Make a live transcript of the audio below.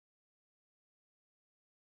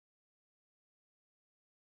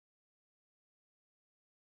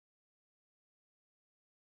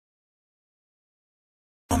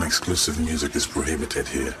Exclusive music is prohibited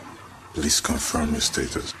here. Please confirm your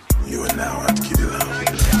status. You are now at Kiddie Lounge.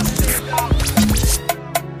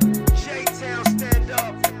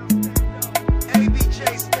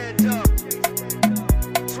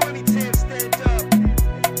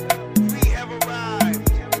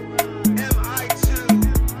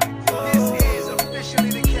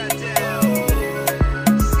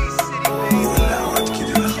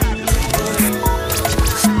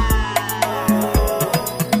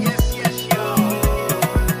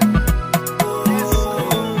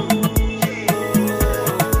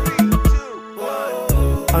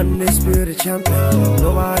 Undisputed champion,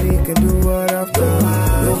 nobody can do what I've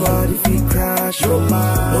done. Nobody feet crash,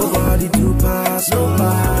 nobody do pass,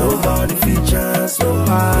 nobody feet chance,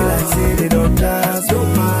 nobody like say they don't dance,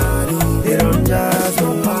 nobody, they don't dance,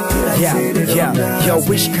 nobody like say they don't dance. Yo,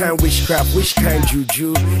 which kind witchcraft, which kind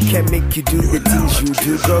juju can make you do the things you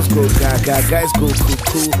do? Girls go gaga, guys go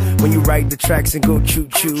cuckoo when you ride the tracks and go choo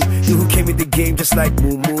choo. You who came in the game just like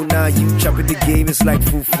moo moo, now you jumping the game, it's like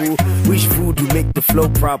foo foo. Which food you make the flow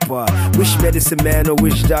proper? Which medicine man or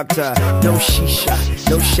which doctor? No shisha,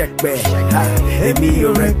 no shekbe. Let me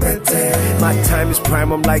your repete. My time is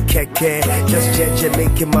prime, I'm like keke. Just jeje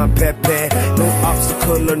making my pepe. No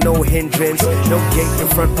obstacle or no hindrance. No gate in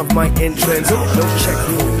front of my entrance. No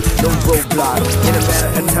checkmate, no roadblock. In a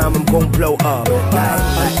matter of time, I'm gon' blow up.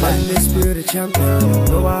 Undisputed champion.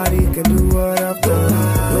 Nobody can do what I've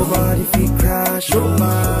done. Nobody feet crash.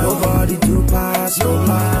 Nobody do pass.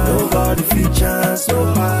 Nobody feet chance.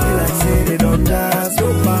 Nobody like say they don't dance.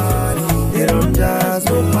 Nobody, they don't dance.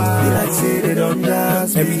 Nobody like say they don't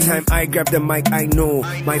dance. Every time I grab the mic, I know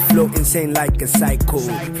my flow insane like a psycho.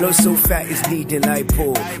 Flow so fat it's needing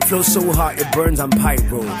lipo. Flow so hot it burns on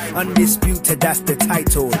pyro. Undisputed, that's the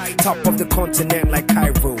title. Top of the continent like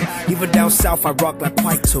Cairo. Even down south I rock like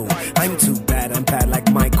Quito. I'm too bad, I'm bad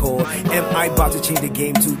like Michael. Am I about to change the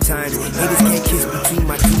game 2 times? Haters can't kiss between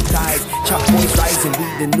my 2 thighs. Chop boys rising,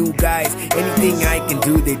 we the new guys. Anything I can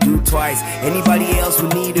do, they do twice. Anybody else will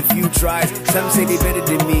need a few tries. Some say they better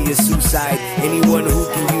than me, it's suicide. Anyone who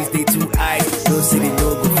can use their 2 eyes, don't say they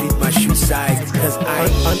know go fit my shoe size. Cause I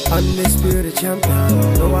undisputed champion.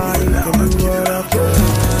 Nobody can do what I've done.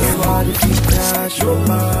 Nobody feet crash,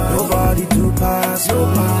 nobody do pass,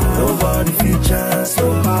 nobody feet chance,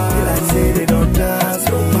 nobody like say they don't dance,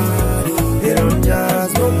 nobody, they don't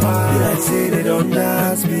dance, nobody like say they don't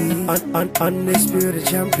dance me. Undisputed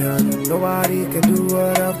champion, nobody can do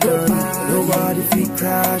what I've done. Nobody feet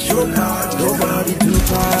crash, nobody do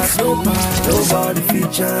pass, nobody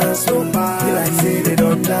feet chance, nobody like say they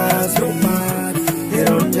don't dance, nobody, they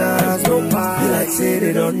don't dance, nobody like say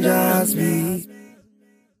they don't dance me.